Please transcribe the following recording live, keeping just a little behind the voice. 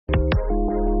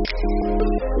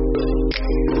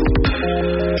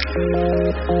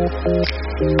All right,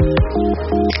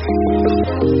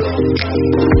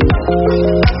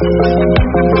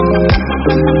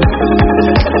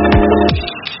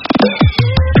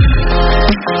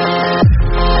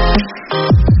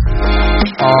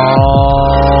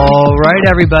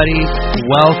 everybody.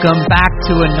 Welcome back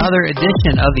to another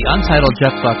edition of the Untitled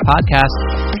Jeff Gluck Podcast.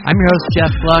 I'm your host,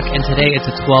 Jeff Gluck, and today it's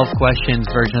a 12 questions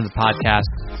version of the podcast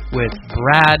with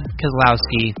Brad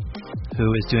Keselowski,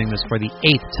 who is doing this for the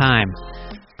 8th time.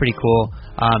 Pretty cool.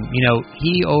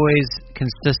 He always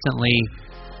consistently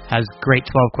has great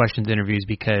 12 questions interviews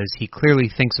because he clearly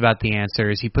thinks about the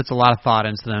answers. He puts a lot of thought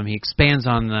into them. He expands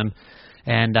on them.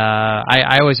 And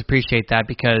I always appreciate that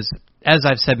because, as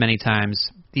I've said many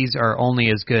times, these are only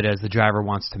as good as the driver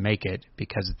wants to make it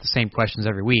because it's the same questions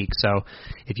every week. So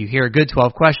if you hear a good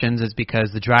 12 questions, it's because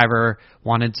the driver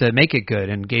wanted to make it good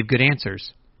and gave good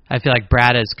answers. I feel like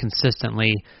Brad has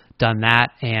consistently done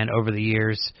that and over the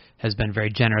years has been very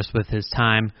generous with his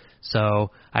time. So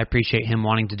I appreciate him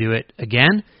wanting to do it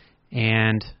again.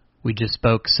 And we just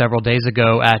spoke several days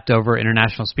ago at Dover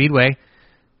International Speedway.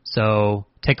 So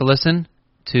take a listen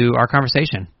to our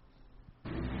conversation.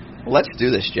 Let's do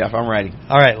this, Jeff. I'm ready.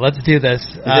 All right, let's do this.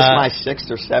 Is this my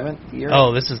 6th or 7th year?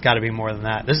 Oh, this has got to be more than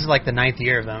that. This is like the 9th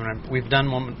year of them, and we've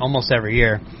done one almost every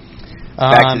year.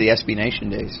 Back to the SB Nation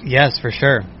days. Yes, for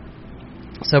sure.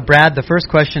 So, Brad, the first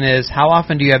question is, how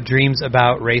often do you have dreams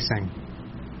about racing?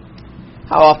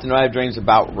 How often do I have dreams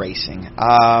about racing?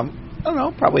 I don't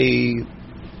know, probably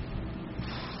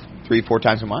 3-4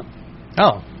 times a month.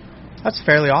 Oh, that's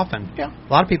fairly often. Yeah. A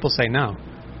lot of people say no.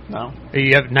 No. Do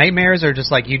you have nightmares or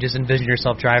just like you just envision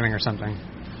yourself driving or something?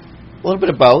 A little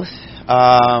bit of both.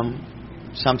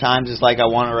 Sometimes it's like I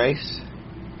want to race.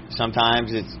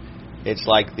 Sometimes it's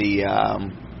like the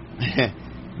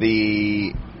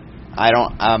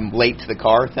I'm late to the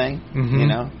car thing, you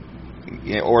know?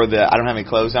 Yeah, or the I don't have any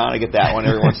clothes on. I get that one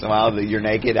every once in a while. You're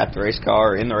naked at the race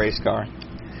car or in the race car.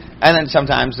 And then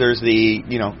sometimes there's the,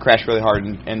 crash really hard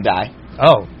and die.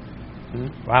 Oh.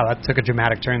 Mm-hmm. Wow, that took a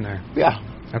dramatic turn there. Yeah.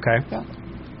 Okay. Yeah.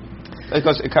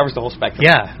 It covers the whole spectrum.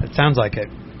 Yeah, it sounds like it.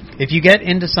 If you get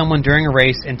into someone during a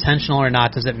race, intentional or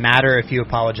not, does it matter if you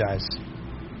apologize?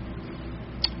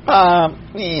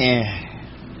 Yeah.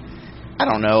 I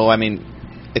don't know. I mean,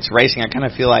 it's racing. I kind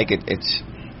of feel like it's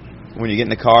when you get in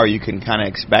the car, you can kind of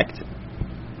expect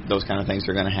those kind of things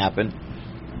are going to happen.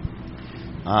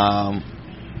 I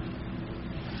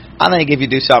think if you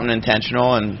do something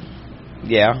intentional, and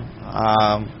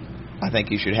I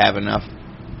think you should have enough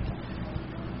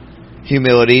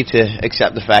humility to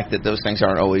accept the fact that those things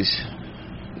aren't always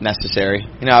necessary.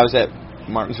 I was at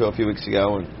Martinsville a few weeks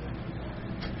ago and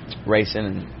racing,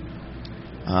 and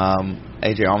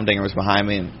AJ Allmendinger was behind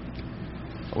me, and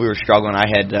we were struggling. I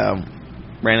had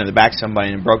ran in the back of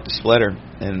somebody and broke the splitter,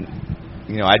 and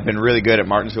I'd been really good at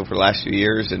Martinsville for the last few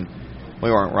years, and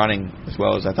we weren't running as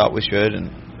well as I thought we should,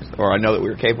 or I know that we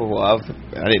were capable of.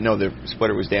 I didn't know the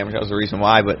splitter was damaged. That was the reason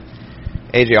why, but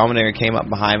AJ Allmendinger came up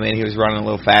behind me, and he was running a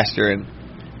little faster, and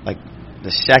like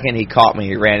the second he caught me,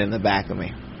 he ran in the back of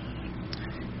me.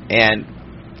 And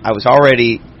I was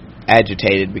already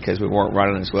agitated because we weren't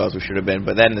running as well as we should have been,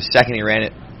 but then the second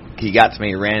he got to me,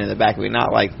 he ran in the back of me,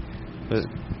 not like, it was,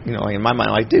 like in my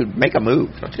mind, like, dude, make a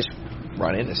move. Don't just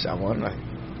run into someone.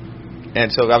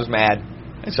 And so I was mad,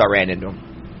 and so I ran into him.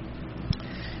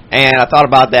 And I thought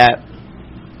about that,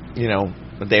 a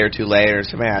day or two later, and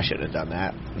said, man, I shouldn't have done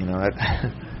that.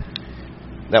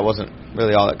 That wasn't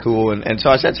really all that cool. And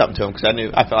so I said something to him because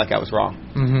I felt like I was wrong.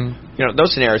 Mm-hmm.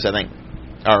 Those scenarios, I think,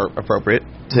 are appropriate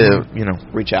to,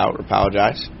 reach out or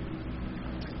apologize.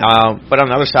 But on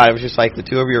the other side, it was just like the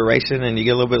two of you are racing and you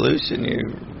get a little bit loose and you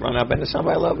run up into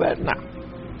somebody a little bit. No,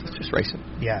 it's just racing.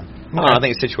 Yeah. Okay. I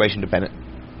think it's situation dependent.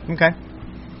 Okay.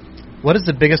 What is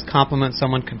the biggest compliment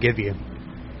someone could give you?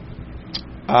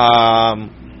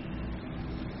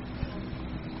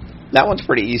 That one's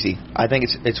pretty easy. I think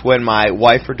it's when my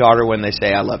wife or daughter, when they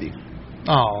say, I love you.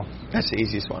 Oh. That's the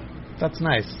easiest one. That's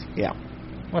nice. Yeah.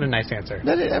 What a nice answer.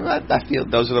 I feel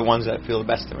those are the ones that feel the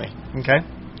best to me. Okay.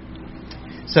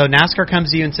 So NASCAR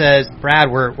comes to you and says,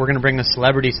 Brad, we're going to bring a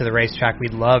celebrity to the racetrack.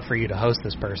 We'd love for you to host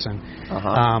this person.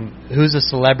 Uh-huh. Who's a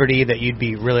celebrity that you'd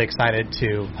be really excited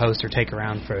to host or take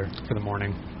around for the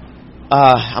morning?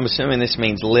 I'm assuming this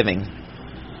means living.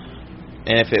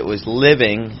 And if it was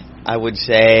living, I would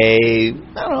say,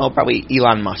 I don't know, probably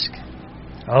Elon Musk.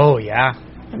 Oh, yeah.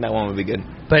 And that one would be good.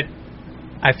 But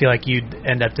I feel like you'd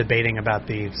end up debating about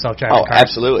the self-driving car. Oh,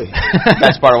 absolutely.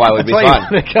 That's part of why it would be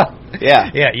fun.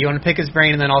 Yeah. Yeah, you want to pick his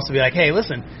brain and then also be like, hey,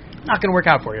 listen, not going to work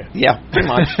out for you. Yeah, pretty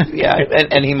much. Yeah,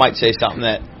 and he might say something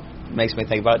that makes me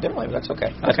think about it differently. But that's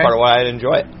okay. That's part of why I'd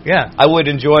enjoy it. Yeah. I would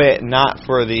enjoy it not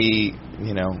for the,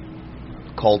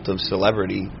 cult of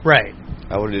celebrity. Right.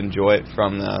 I would enjoy it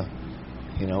from the,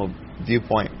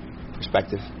 viewpoint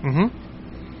perspective. Mm-hmm.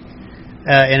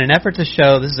 In an effort to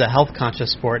show this is a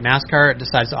health-conscious sport, NASCAR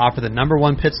decides to offer the number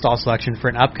 1 pit stall selection for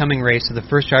an upcoming race to the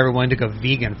first driver willing to go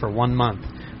vegan for 1 month.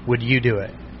 Would you do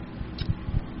it?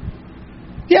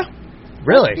 Yeah.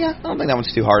 Really? Yeah, I don't think that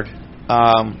one's too hard.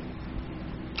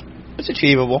 It's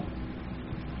achievable.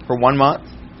 For 1 month,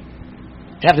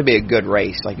 it'd have to be a good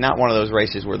race. Like, not one of those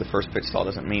races where the first pit stall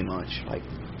doesn't mean much. Like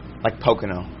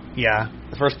Pocono. Yeah.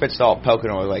 The first pit stall at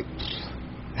Pocono was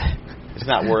it's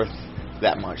not worth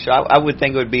that much. So I would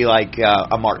think it would be like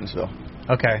a Martinsville.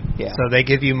 Okay. Yeah. So they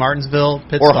give you Martinsville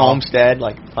pit or stall. Homestead,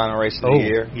 like final race of the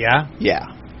year. Yeah? Yeah.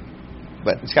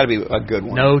 But it's got to be a good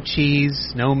one. No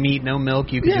cheese, no meat, no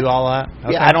milk. You can do all that?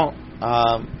 Okay. Yeah, I don't...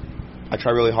 I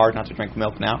try really hard not to drink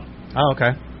milk now. Oh,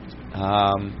 okay.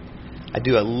 I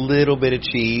do a little bit of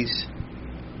cheese.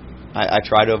 I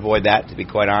try to avoid that, to be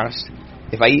quite honest.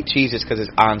 If I eat cheese, it's because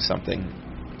it's on something.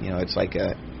 It's like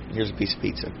here's a piece of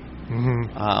pizza.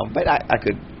 Mm-hmm. But I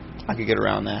could get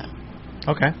around that.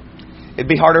 Okay. It'd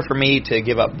be harder for me to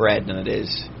give up bread than it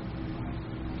is,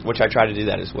 which I try to do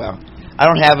that as well. I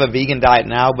don't have a vegan diet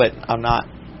now, but I'm not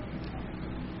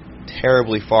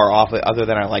terribly far off it, other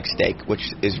than I like steak,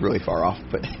 which is really far off.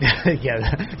 But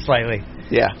yeah, slightly.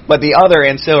 Yeah, but the other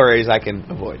ancillaries I can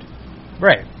avoid.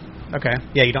 Right. Okay.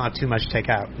 Yeah, you don't have too much to take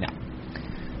out. No.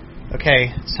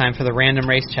 Okay, it's time for the random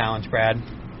race challenge, Brad.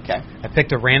 Okay. I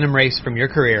picked a random race from your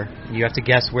career. You have to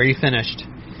guess where you finished.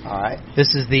 All right.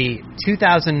 This is the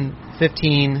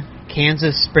 2015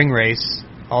 Kansas Spring Race,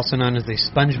 also known as the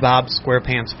SpongeBob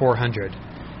SquarePants 400.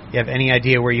 You have any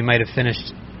idea where you might have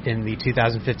finished in the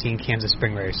 2015 Kansas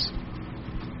Spring Race?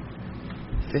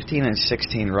 15 and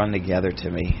 16 run together to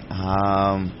me.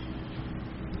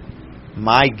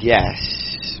 My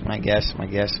guess,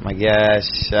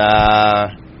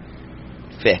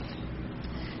 5th.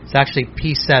 It's actually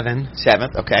P7.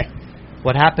 7th, okay.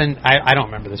 What happened, I don't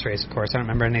remember this race, of course. I don't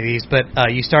remember any of these.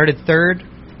 But you started 3rd.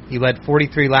 You led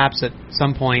 43 laps at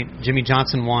some point. Jimmy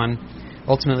Johnson won.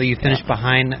 Ultimately, you finished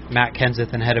behind Matt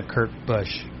Kenseth and ahead of Kurt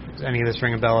Busch. Does any of this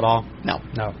ring a bell at all? No.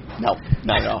 No. No,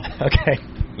 not at all. Okay.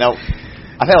 No.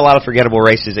 I've had a lot of forgettable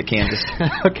races at Kansas.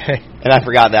 Okay. And I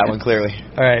forgot that one clearly.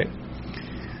 All right.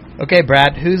 Okay,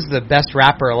 Brad, who's the best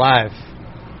rapper alive?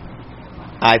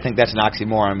 I think that's an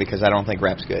oxymoron because I don't think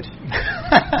rap's good.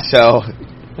 So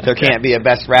there can't be a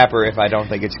best rapper if I don't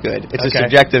think it's good. It's a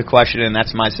subjective question, and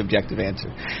that's my subjective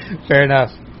answer. Fair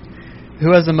enough.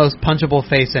 Who has the most punchable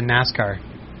face in NASCAR?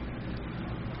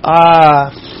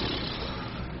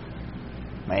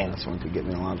 Man, this one could get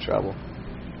me in a lot of trouble.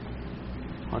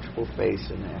 Punchable face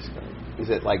in NASCAR. Is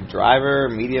it like driver,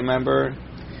 media member?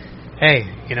 Hey,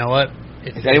 you know what?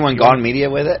 Has anyone gone media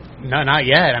with it? No, not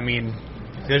yet. I mean,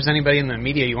 if there's anybody in the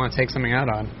media you want to take something out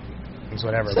on, it's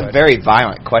whatever. It's a very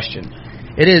violent question.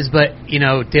 It is, but,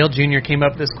 Dale Jr. came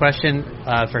up with this question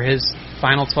for his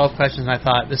final 12 questions, and I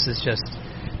thought, this is just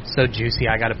so juicy,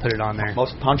 I got to put it on there.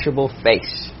 Most punchable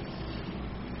face.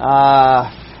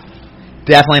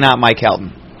 Definitely not Mike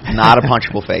Helton. Not a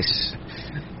punchable face.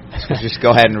 So just go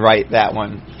ahead and write that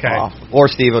one off. Or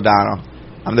Steve O'Donnell.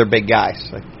 They're big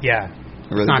guys. Yeah.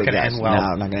 Really it's not going to end well.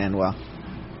 No, not going to end well.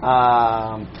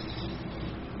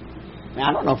 Now,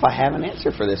 I don't know if I have an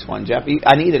answer for this one, Jeff.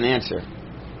 I need an answer.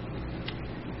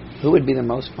 Who would be the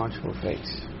most punchable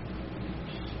face?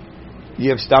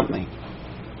 You have stumped me.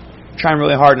 I'm trying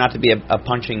really hard not to be a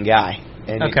punching guy.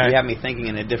 And you have me thinking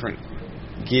in a different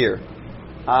gear.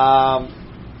 I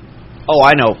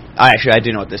know. I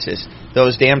do know what this is.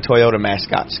 Those damn Toyota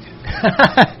mascots.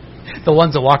 The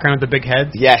ones that walk around with the big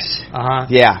heads? Yes. Uh-huh.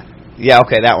 Yeah. Yeah,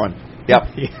 okay, that one. Yep.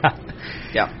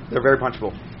 Yeah. They're very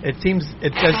punchable. It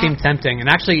does seem tempting. And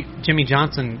actually, Jimmy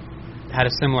Johnson had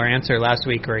a similar answer last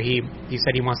week where he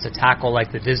said he wants to tackle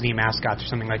like the Disney mascots or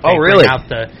something like that. Oh, really?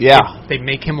 Bring out they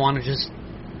make him want to just...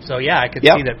 So, yeah, I could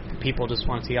see that people just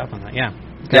want to tee up on that. Yeah.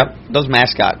 Okay. Yep. Those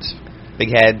mascots. Big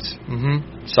heads.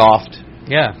 Mm-hmm. Soft.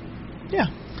 Yeah. Yeah.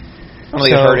 Don't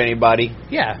really hurt anybody.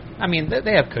 Yeah. I mean,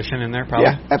 they have cushion in there, probably.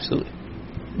 Yeah, absolutely.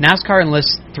 NASCAR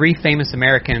enlists 3 famous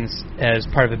Americans as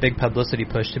part of a big publicity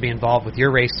push to be involved with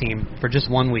your race team for just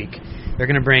 1 week. They're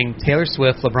going to bring Taylor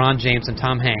Swift, LeBron James, and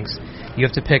Tom Hanks. You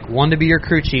have to pick one to be your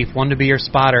crew chief, one to be your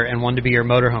spotter, and one to be your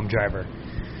motorhome driver.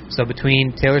 So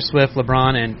between Taylor Swift,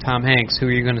 LeBron, and Tom Hanks, who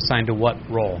are you going to assign to what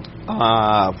role?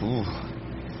 I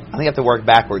think I have to work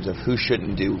backwards of who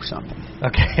shouldn't do something.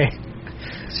 Okay.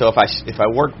 So if I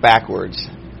work backwards,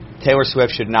 Taylor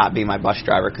Swift should not be my bus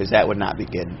driver because that would not be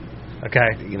good.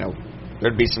 Okay.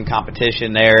 there'd be some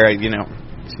competition there.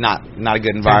 It's not a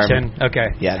good environment. Tension. Okay.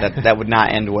 Yeah, that would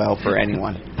not end well for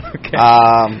anyone. Okay.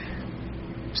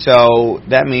 So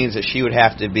that means that she would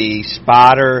have to be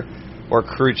spotter or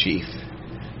crew chief.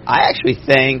 I actually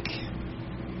think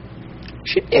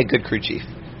she'd be a good crew chief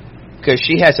because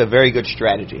she has a very good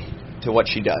strategy to what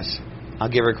she does. I'll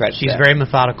give her credit. She's very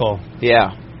methodical.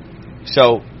 Yeah.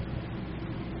 So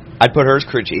I'd put her as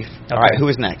crew chief. Okay. All right, who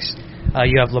is next?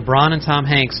 You have LeBron and Tom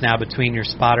Hanks now between your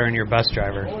spotter and your bus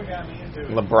driver.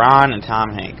 LeBron and Tom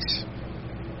Hanks.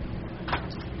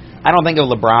 I don't think of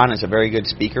LeBron as a very good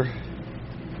speaker.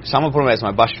 So I'm going to put him as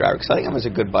my bus driver because I think him as a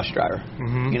good bus driver.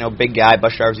 Mm-hmm. Big guy.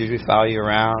 Bus drivers usually follow you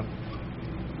around.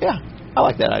 Yeah, I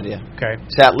like that idea. Okay.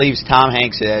 So that leaves Tom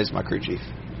Hanks as my crew chief.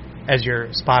 As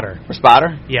your spotter. Or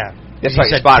spotter? Yeah. That's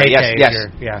right, spotter. Yes.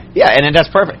 Yeah, and then that's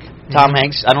perfect. Tom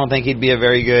Hanks, I don't think he'd be a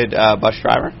very good bus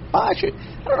driver. Actually,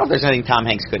 I don't know if there's anything Tom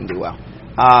Hanks couldn't do well.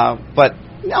 But,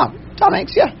 no, Tom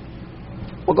Hanks, yeah.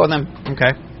 We'll go with him.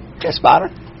 Okay. Yeah, spotter.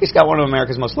 He's got one of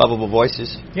America's most lovable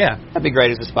voices. Yeah. That'd be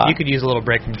great as a spotter. You could use a little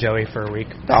break from Joey for a week.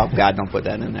 Oh, God, don't put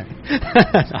that in there.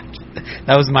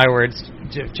 That was my words,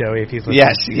 Joey, if he's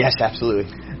listening. Yes,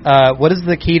 absolutely. What is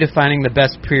the key to finding the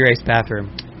best pre-race bathroom?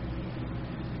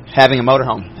 Having a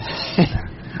motorhome.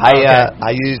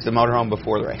 I use the motorhome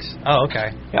before the race. Oh,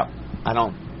 okay. Yep. I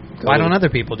don't. Why don't other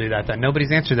people do that then?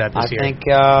 Nobody's answered that this year. I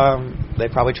think they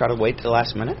probably try to wait to the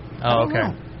last minute. Oh, okay.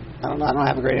 I don't know. I don't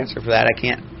have a great answer for that. I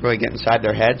can't really get inside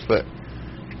their heads, but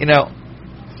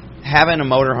having a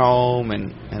motorhome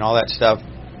and all that stuff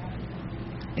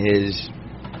is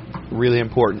really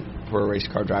important for a race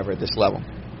car driver at this level,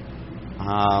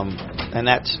 and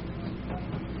that's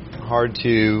hard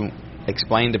to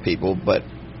explain to people, but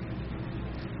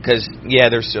because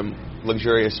there's some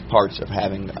luxurious parts of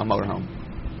having a motorhome,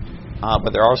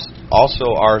 but there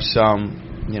also are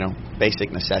some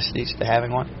basic necessities to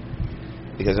having one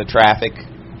because of traffic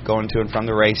going to and from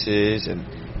the races and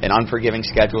an unforgiving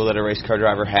schedule that a race car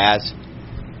driver has.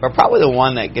 But probably the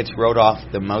one that gets wrote off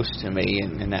the most to me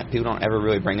and that people don't ever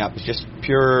really bring up is just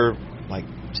pure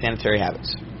sanitary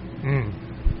habits.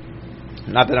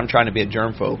 Not that I'm trying to be a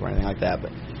germphobe or anything like that,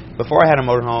 but before I had a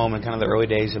motorhome and kind of the early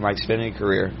days of my Xfinity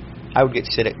career, I would get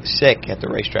sick at the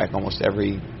racetrack almost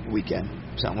every weekend.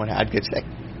 I'd get sick.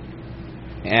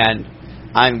 And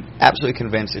I'm absolutely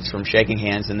convinced it's from shaking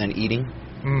hands and then eating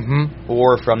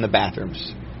or from the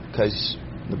bathrooms because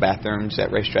the bathrooms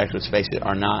at racetracks, let's face it,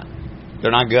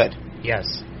 they're not good.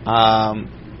 Yes.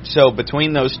 So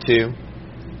between those two,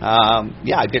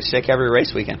 I'd get sick every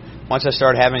race weekend. Once I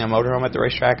started having a motorhome at the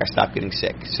racetrack, I stopped getting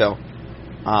sick. So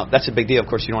that's a big deal. Of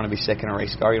course, you don't want to be sick in a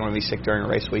race car. You don't want to be sick during a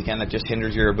race weekend. That just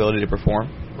hinders your ability to perform.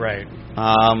 Right.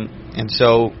 And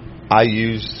so I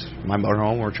use my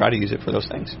motorhome or try to use it for those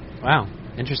things. Wow.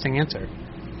 Interesting answer.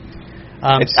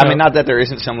 Not that there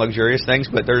isn't some luxurious things,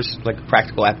 but there's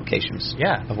practical applications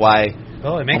of why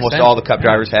almost all the Cup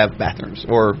drivers have bathrooms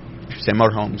or say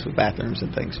motorhomes with bathrooms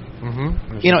and things.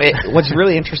 What's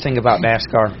really interesting about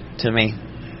NASCAR to me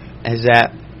is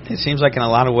that it seems like in a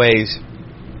lot of ways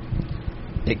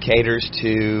it caters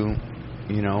to,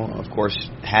 of course,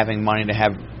 having money to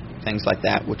have things like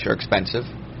that, which are expensive,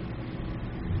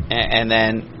 and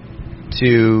then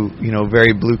to,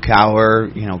 very blue collar,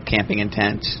 camping in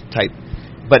tents type,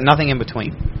 but nothing in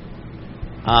between,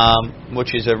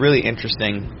 which is a really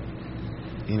interesting,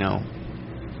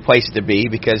 place to be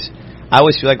because I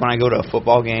always feel like when I go to a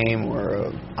football game or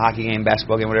a hockey game,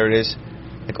 basketball game, whatever it is,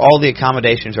 all the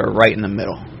accommodations are right in the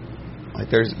middle.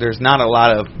 There's not a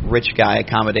lot of rich guy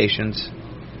accommodations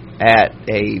at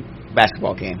a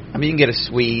basketball game. I mean, you can get a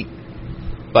suite,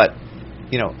 but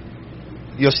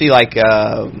you'll see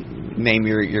name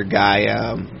your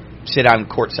guy sit on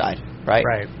courtside, right?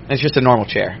 Right. And it's just a normal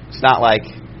chair. It's not like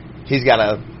he's got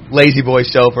a lazy boy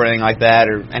sofa or anything like that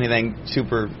or anything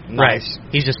super nice.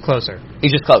 Right. He's just closer.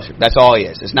 He's just closer. That's all he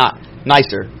is. It's not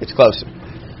nicer. It's closer.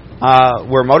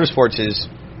 Where motorsports is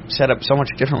set up so much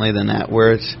differently than that,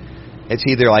 where it's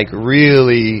either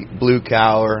really blue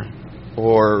collar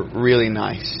or really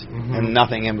nice and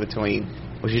nothing in between,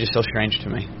 which is just so strange to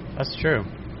me. That's true.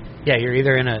 Yeah, you're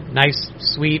either in a nice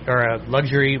suite or a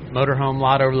luxury motorhome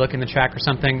lot overlooking the track or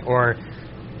something, or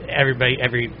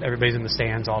everybody's in the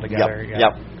stands all together.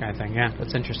 Yep. Kind of thing. Yeah,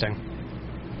 that's interesting.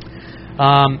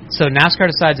 So NASCAR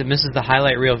decides it misses the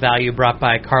highlight reel value brought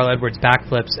by Carl Edwards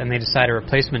backflips, and they decide a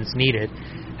replacement is needed.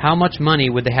 How much money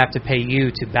would they have to pay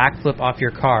you to backflip off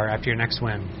your car after your next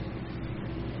win?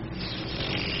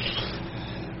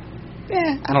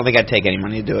 I don't think I'd take any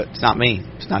money to do it. It's not me.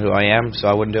 It's not who I am, so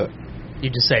I wouldn't do it. You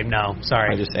just say no.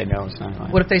 Sorry. I just say no. It's not who I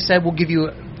am. What if they said we'll give you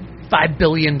 $5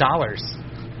 billion?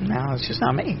 No, it's just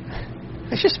not me.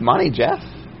 It's just money, Jeff.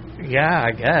 Yeah,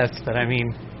 I guess. But I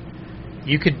mean,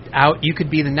 you could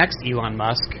be the next Elon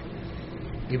Musk.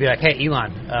 You'd be like, hey,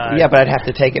 Elon. Yeah, but I'd have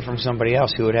to take it from somebody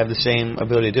else who would have the same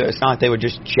ability to do it. It's not like they would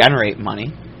just generate money.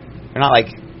 They're not like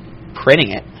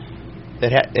printing it.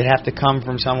 It'd have to come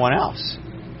from someone else,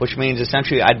 which means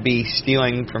essentially I'd be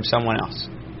stealing from someone else.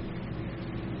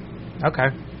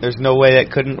 Okay. There's no way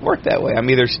that couldn't work that way. I'm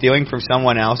either stealing from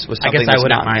someone else with something that's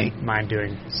not me. I guess I wouldn't mind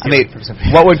doing I mean, from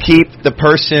somebody what would keep the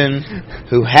person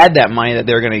who had that money that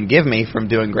they're going to give me from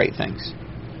doing great things?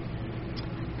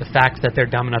 The fact that they're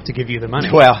dumb enough to give you the money.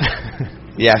 Well,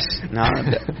 yes. No,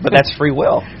 but that's free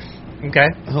will. Okay.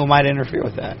 Who might interfere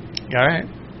with that? All right.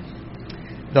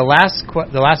 The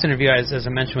last interview, as I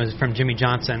mentioned, was from Jimmy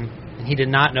Johnson, and he did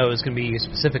not know it was going to be you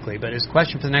specifically, but his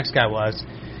question for the next guy was,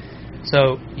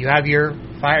 so you have your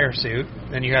fire suit,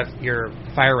 then you have your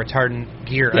fire retardant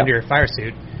gear under your fire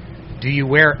suit. Do you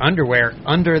wear underwear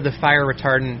under the fire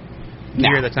retardant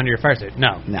gear that's under your fire suit?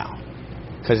 No. No,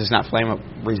 because it's not flame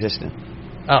resistant.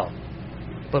 Oh.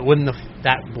 But wouldn't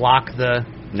that block the...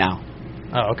 No.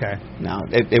 Oh, okay. No,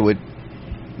 it would...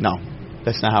 No,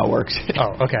 that's not how it works.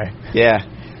 Oh, okay. Yeah.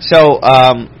 So,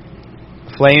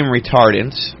 flame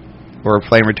retardants, or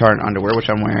flame retardant underwear, which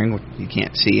I'm wearing, which you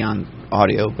can't see on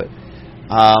audio, but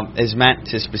is meant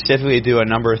to specifically do a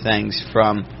number of things,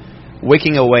 from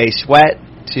wicking away sweat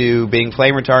to being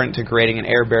flame retardant to creating an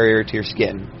air barrier to your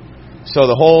skin. So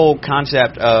the whole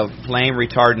concept of flame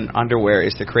retardant underwear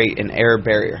is to create an air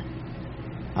barrier.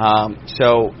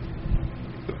 So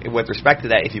with respect to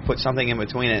that, if you put something in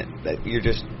between it, that you're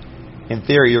just, in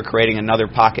theory, you're creating another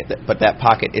pocket, but that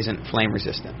pocket isn't flame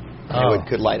resistant. Oh. It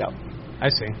could light up. I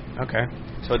see. Okay.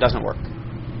 So it doesn't work.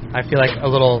 I feel like a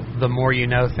little "the more you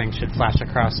know" thing should flash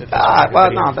across it.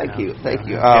 Well, no, thank you.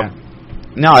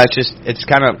 No, it's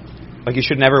kind of like you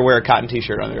should never wear a cotton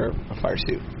T-shirt under a fire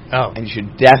suit. Oh. And you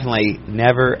should definitely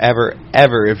never, ever,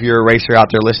 ever, if you're a racer out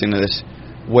there listening to this,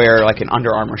 wear like an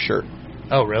Under Armour shirt.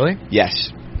 Oh, really?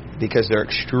 Yes, because they're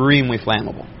extremely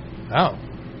flammable. Oh.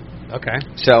 Okay.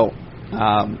 So,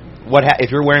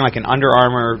 if you're wearing like an Under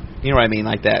Armour, you know what I mean,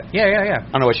 like that? Yeah. I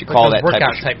don't know what you call that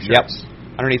workout type type shirts. Yep.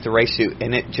 Underneath the race suit,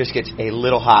 and it just gets a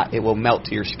little hot. It will melt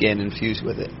to your skin and fuse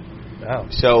with it. Oh.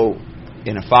 So,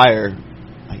 in a fire,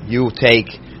 you will take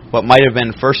what might have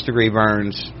been first-degree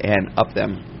burns and up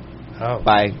them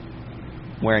by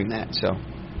wearing that. So,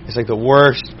 it's like the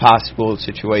worst possible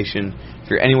situation if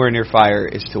you're anywhere near fire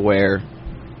is to wear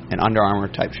an Under Armour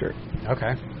type shirt.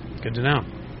 Okay. Good to know.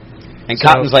 And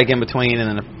cotton's like in between,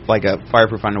 and then like a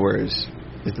fireproof underwear is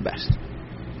the best.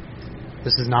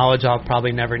 This is knowledge I'll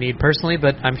probably never need personally,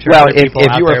 but I'm sure if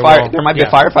you were there might be a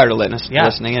firefighter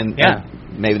listening, and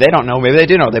maybe they don't know, maybe they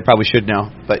do know, they probably should know.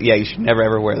 But yeah, you should never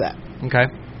ever wear that. Okay.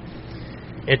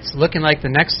 It's looking like the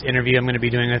next interview I'm going to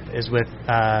be doing is with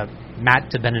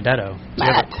Matt DiBenedetto. Do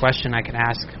you have a question I can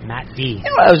ask Matt D? You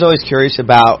know what I was always curious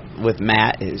about with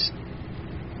Matt is,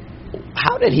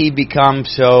 how did he become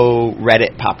so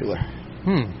Reddit popular?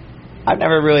 I've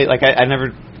never really I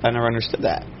never understood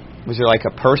that. Was there like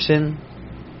a person?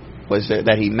 Was there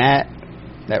that he met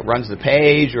that runs the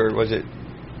page, or was it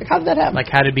like, how did that happen? Like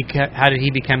how did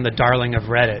he become the darling of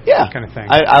Reddit? Yeah, kind of thing.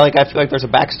 I feel like there's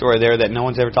a backstory there that no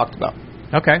one's ever talked about.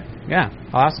 Okay, yeah,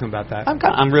 I'll ask him about that.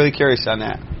 I'm really curious on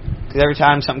that, because every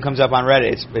time something comes up on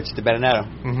Reddit, it's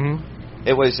DiBenedetto. Mm-hmm.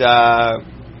 It was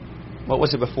what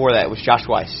was it before that? It was Josh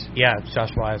Weiss. Yeah, it's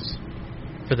Josh Weiss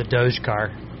for the Doge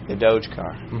car. The Doge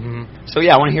car. Mm-hmm. So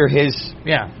yeah, I want to hear his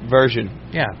version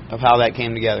of how that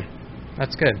came together.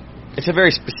 That's good. It's a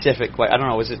very specific. I don't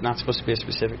know. Is it not supposed to be a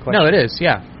specific question? No, it is.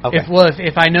 Yeah. Okay.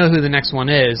 If I know who the next one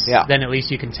is, then at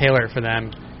least you can tailor it for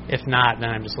them. If not, then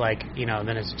I'm just like,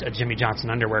 then it's a Jimmy Johnson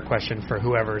underwear question for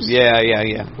whoever's. Yeah.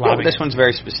 Well, this one's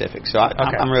very specific, so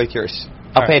I'm really curious.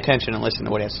 I'll pay attention and listen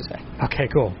to what he has to say. Okay,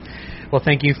 cool. Well,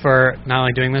 thank you for not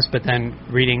only doing this, but then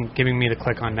giving me the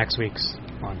click on next week's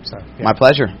one. So my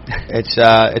pleasure. It's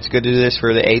good to do this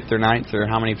for the 8th or 9th or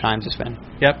how many times it's been.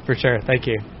 Yep, for sure. Thank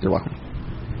you. You're welcome.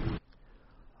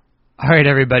 All right,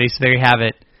 everybody. So there you have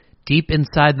it. Deep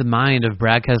inside the mind of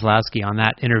Brad Keselowski on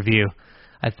that interview.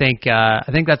 I think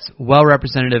that's well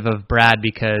representative of Brad,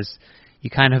 because you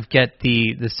kind of get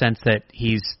the sense that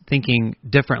he's thinking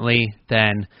differently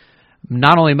than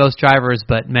not only most drivers,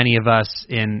 but many of us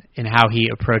in how he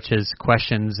approaches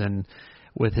questions and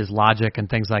with his logic and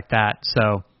things like that.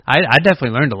 So I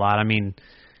definitely learned a lot. I mean,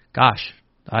 gosh,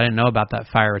 I didn't know about that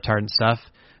fire retardant stuff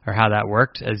or how that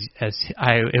worked,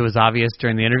 it was obvious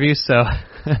during the interview. So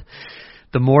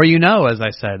the more you know, as I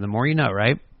said, the more you know,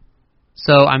 right?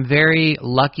 So I'm very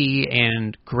lucky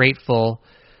and grateful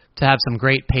to have some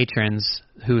great patrons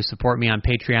who support me on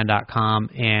Patreon.com,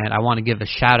 and I want to give a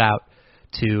shout-out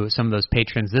to some of those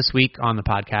patrons this week on the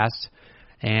podcast.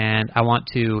 And I want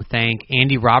to thank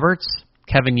Andy Roberts,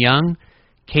 Kevin Young,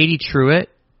 Katie Truitt,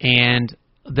 and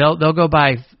they'll go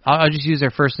by, I'll just use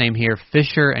their first name here,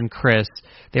 Fisher and Chris.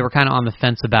 They were kind of on the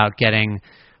fence about getting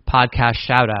podcast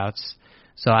shout-outs,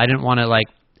 so I didn't want to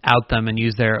out them and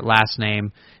use their last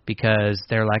name because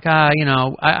they're like, you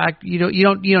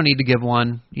don't need to give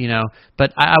one,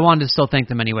 But I wanted to still thank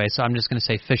them anyway, so I'm just going to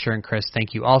say Fisher and Chris,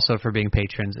 thank you also for being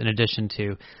patrons, in addition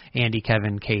to Andy,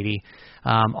 Kevin, Katie.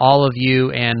 All of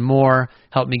you and more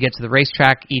help me get to the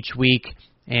racetrack each week,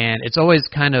 and it's always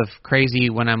kind of crazy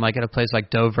when I'm at a place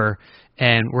like Dover,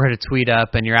 and we're at a tweet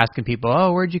up, and you're asking people,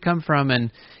 where'd you come from?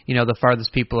 And, the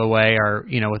farthest people away are,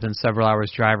 within several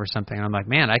hours drive or something. And I'm like,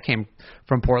 man, I came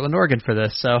from Portland, Oregon for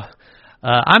this. So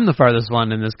I'm the farthest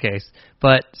one in this case.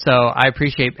 But so I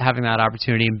appreciate having that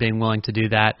opportunity and being willing to do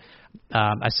that.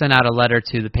 I sent out a letter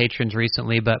to the patrons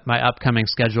recently, but my upcoming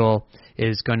schedule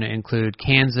is going to include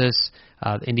Kansas,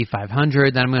 the Indy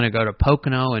 500. Then I'm going to go to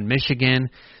Pocono in Michigan.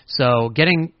 So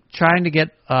trying to get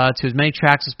to as many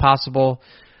tracks as possible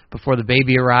before the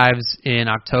baby arrives in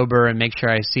October and make sure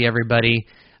I see everybody.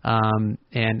 And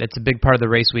it's a big part of the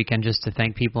race weekend just to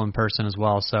thank people in person as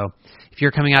well. So if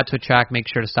you're coming out to a track, make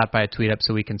sure to stop by a tweet up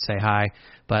so we can say hi.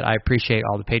 But I appreciate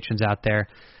all the patrons out there.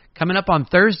 Coming up on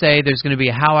Thursday, there's going to be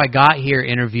a How I Got Here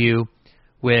interview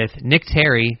with Nick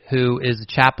Terry, who is the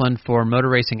chaplain for Motor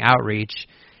Racing Outreach.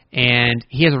 And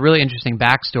he has a really interesting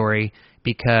backstory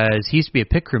because he used to be a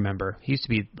pit crew member. He used to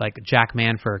be like a jack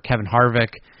man for Kevin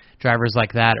Harvick, drivers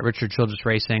like that at Richard Childress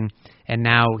Racing, and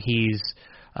now he's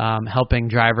helping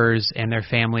drivers and their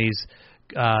families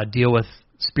deal with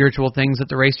spiritual things at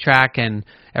the racetrack and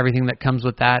everything that comes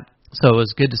with that. So it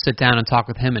was good to sit down and talk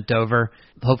with him at Dover.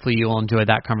 Hopefully you will enjoy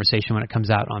that conversation when it comes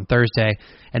out on Thursday.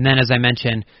 And then, as I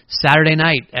mentioned, Saturday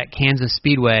night at Kansas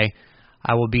Speedway,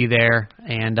 I will be there,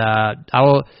 and I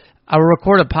will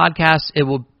record a podcast. It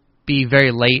will be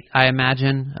very late, I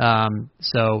imagine.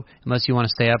 So unless you want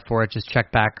to stay up for it, just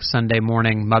check back Sunday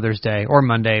morning, Mother's Day, or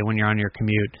Monday when you're on your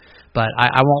commute. But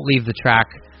I won't leave the track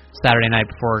Saturday night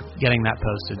before getting that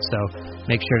posted. So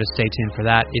make sure to stay tuned for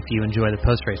that if you enjoy the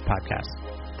post-race podcast.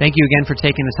 Thank you again for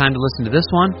taking the time to listen to this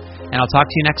one, and I'll talk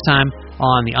to you next time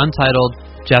on the Untitled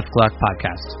Jeff Gluck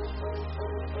Podcast.